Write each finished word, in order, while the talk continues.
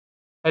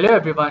Hello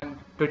everyone.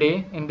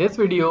 Today in this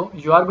video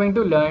you are going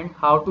to learn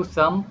how to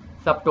sum,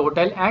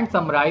 subtotal and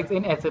summarize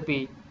in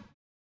SAP.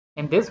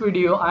 In this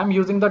video I am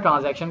using the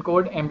transaction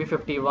code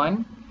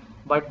MB51,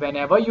 but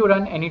whenever you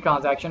run any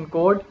transaction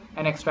code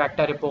and extract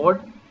a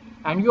report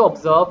and you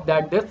observe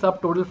that this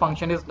subtotal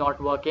function is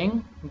not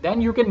working,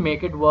 then you can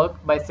make it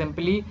work by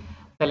simply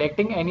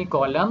selecting any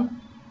column,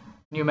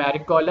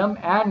 numeric column,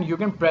 and you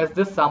can press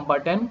this sum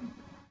button.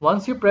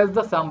 Once you press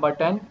the sum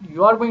button,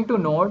 you are going to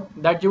note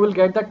that you will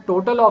get the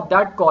total of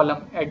that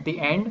column at the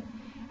end,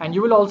 and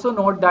you will also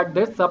note that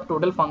this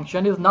subtotal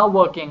function is now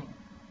working.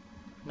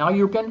 Now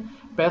you can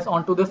press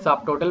onto the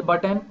subtotal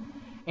button.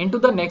 Into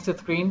the next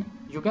screen,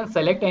 you can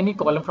select any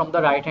column from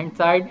the right hand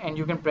side and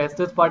you can press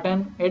this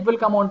button. It will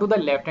come onto the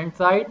left hand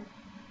side,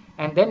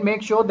 and then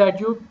make sure that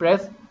you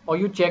press or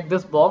you check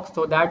this box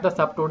so that the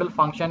subtotal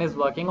function is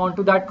working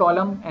onto that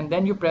column, and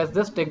then you press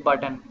this tick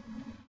button.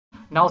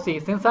 Now see,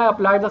 since I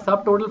applied the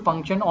subtotal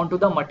function onto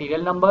the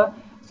material number,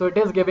 so it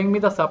is giving me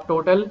the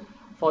subtotal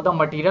for the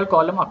material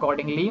column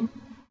accordingly.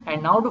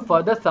 And now to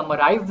further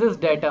summarize this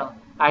data,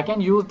 I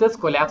can use this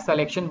collapse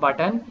selection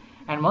button,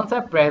 and once I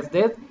press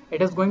this,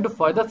 it is going to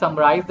further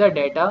summarize the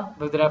data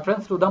with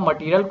reference to the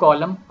material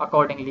column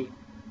accordingly.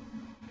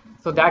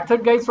 So that's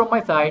it guys from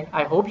my side.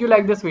 I hope you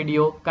like this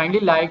video. Kindly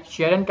like,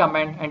 share and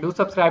comment, and do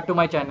subscribe to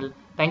my channel.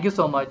 Thank you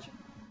so much.